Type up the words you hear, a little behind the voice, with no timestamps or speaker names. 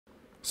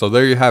So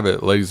there you have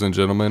it, ladies and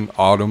gentlemen,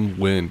 Autumn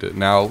Wind.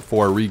 Now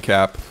for a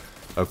recap,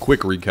 a quick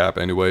recap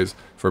anyways.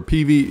 For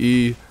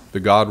PvE, the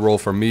god roll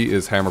for me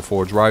is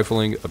Hammerforged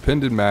Rifling,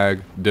 Appended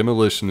Mag,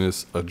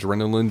 Demolitionist,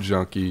 Adrenaline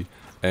Junkie,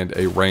 and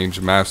a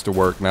Ranged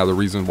Masterwork. Now the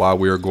reason why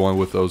we are going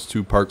with those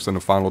two perks in the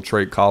final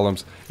trait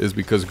columns is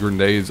because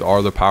grenades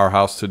are the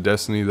powerhouse to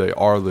Destiny. They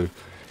are the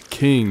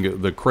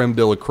king, the creme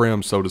de la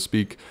creme, so to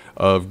speak,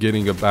 of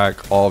getting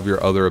back all of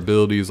your other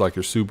abilities like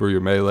your super,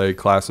 your melee,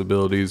 class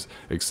abilities,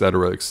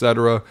 etc.,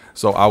 etc.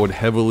 So I would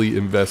heavily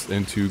invest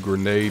into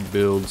grenade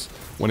builds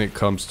when it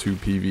comes to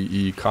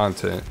PvE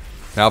content.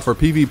 Now for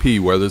PvP,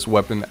 where this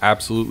weapon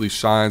absolutely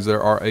shines,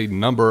 there are a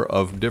number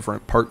of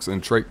different perks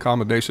and trait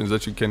combinations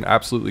that you can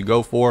absolutely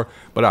go for,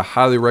 but I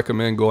highly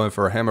recommend going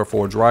for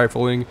Hammerforged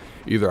Rifling,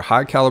 either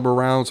high caliber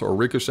rounds or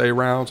ricochet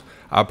rounds.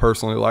 I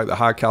personally like the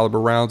high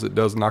caliber rounds. It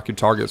does knock your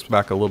targets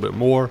back a little bit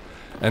more.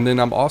 And then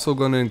I'm also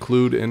going to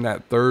include in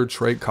that third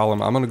trait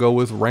column, I'm going to go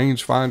with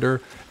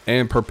Rangefinder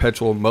and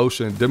Perpetual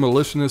Motion.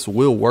 Demolitionist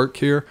will work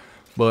here,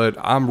 but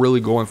I'm really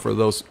going for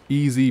those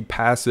easy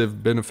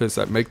passive benefits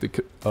that make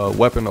the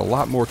weapon a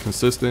lot more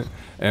consistent.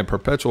 And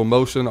Perpetual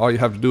Motion, all you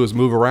have to do is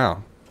move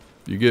around.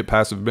 You get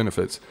passive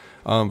benefits.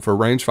 For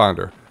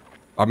Rangefinder,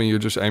 I mean, you're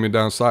just aiming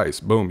down sights.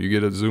 Boom, you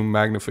get a zoom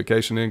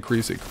magnification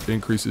increase. It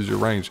increases your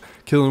range.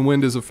 Killing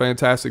Wind is a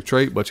fantastic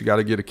trait, but you got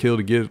to get a kill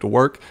to get it to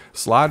work.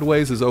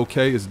 Slideways is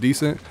okay, it's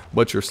decent,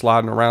 but you're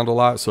sliding around a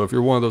lot. So if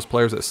you're one of those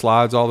players that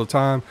slides all the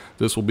time,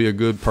 this will be a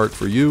good perk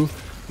for you.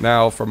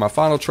 Now for my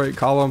final trait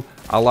column,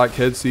 I like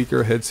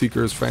Headseeker.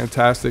 Headseeker is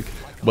fantastic,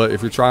 but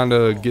if you're trying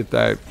to get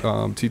that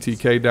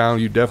TTK down,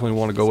 you definitely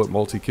want to go with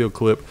Multi-Kill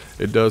Clip.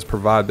 It does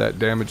provide that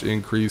damage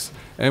increase,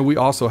 and we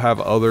also have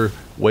other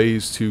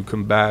ways to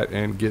combat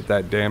and get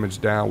that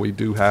damage down. We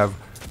do have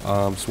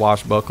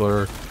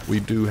Swashbuckler, we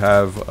do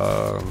have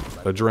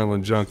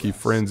Adrenaline Junkie,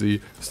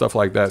 Frenzy, stuff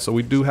like that. So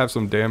we do have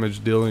some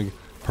damage dealing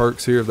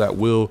perks here that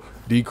will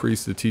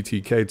decrease the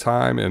TTK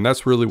time, and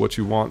that's really what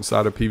you want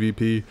inside of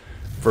PvP.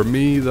 For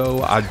me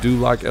though, I do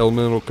like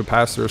Elemental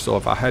Capacitor, so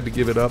if I had to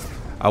give it up,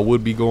 I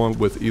would be going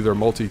with either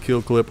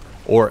Multi-Kill Clip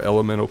or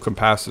Elemental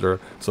Capacitor.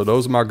 So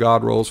those are my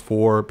god rolls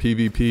for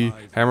PvP: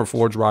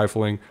 Hammerforged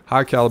Rifling,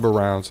 high caliber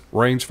rounds,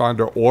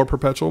 Rangefinder or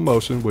Perpetual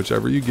Motion,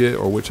 whichever you get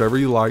or whichever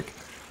you like,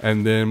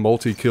 and then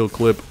Multi-Kill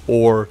Clip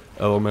or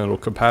Elemental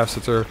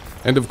Capacitor.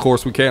 And of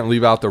course, we can't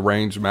leave out the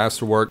Ranged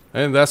Masterwork.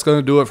 And that's going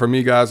to do it for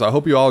me, guys. I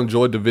hope you all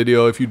enjoyed the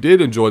video. If you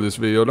did enjoy this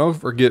video, don't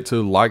forget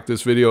to like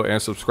this video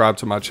and subscribe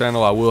to my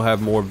channel. I will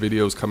have more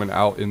videos coming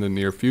out in the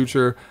near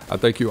future. I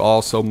thank you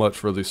all so much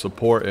for the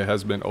support. It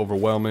has been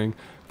overwhelming.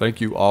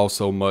 Thank you all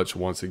so much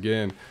once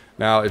again.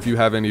 Now, if you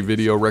have any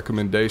video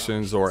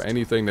recommendations or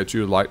anything that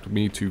you would like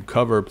me to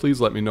cover,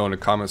 please let me know in the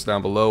comments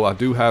down below. I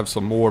do have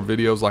some more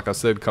videos, like I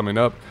said, coming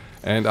up.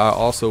 And I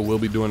also will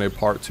be doing a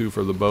part 2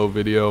 for the bow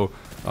video.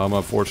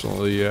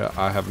 Unfortunately,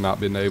 I have not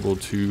been able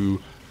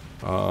to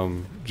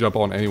jump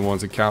on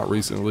anyone's account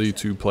recently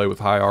to play with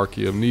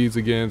Hierarchy of Needs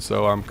again.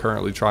 So I'm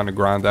currently trying to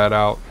grind that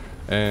out.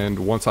 And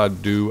once I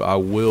do, I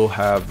will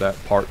have that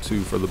part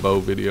 2 for the bow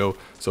video.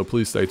 So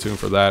please stay tuned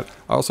for that.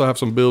 I also have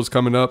some builds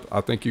coming up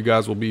I think you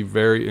guys will be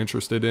very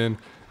interested in.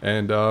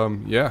 And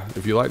yeah,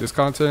 if you like this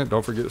content,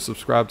 don't forget to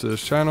subscribe to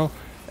this channel.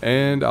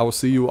 And I will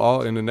see you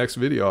all in the next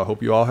video. I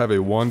hope you all have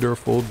a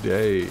wonderful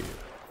day.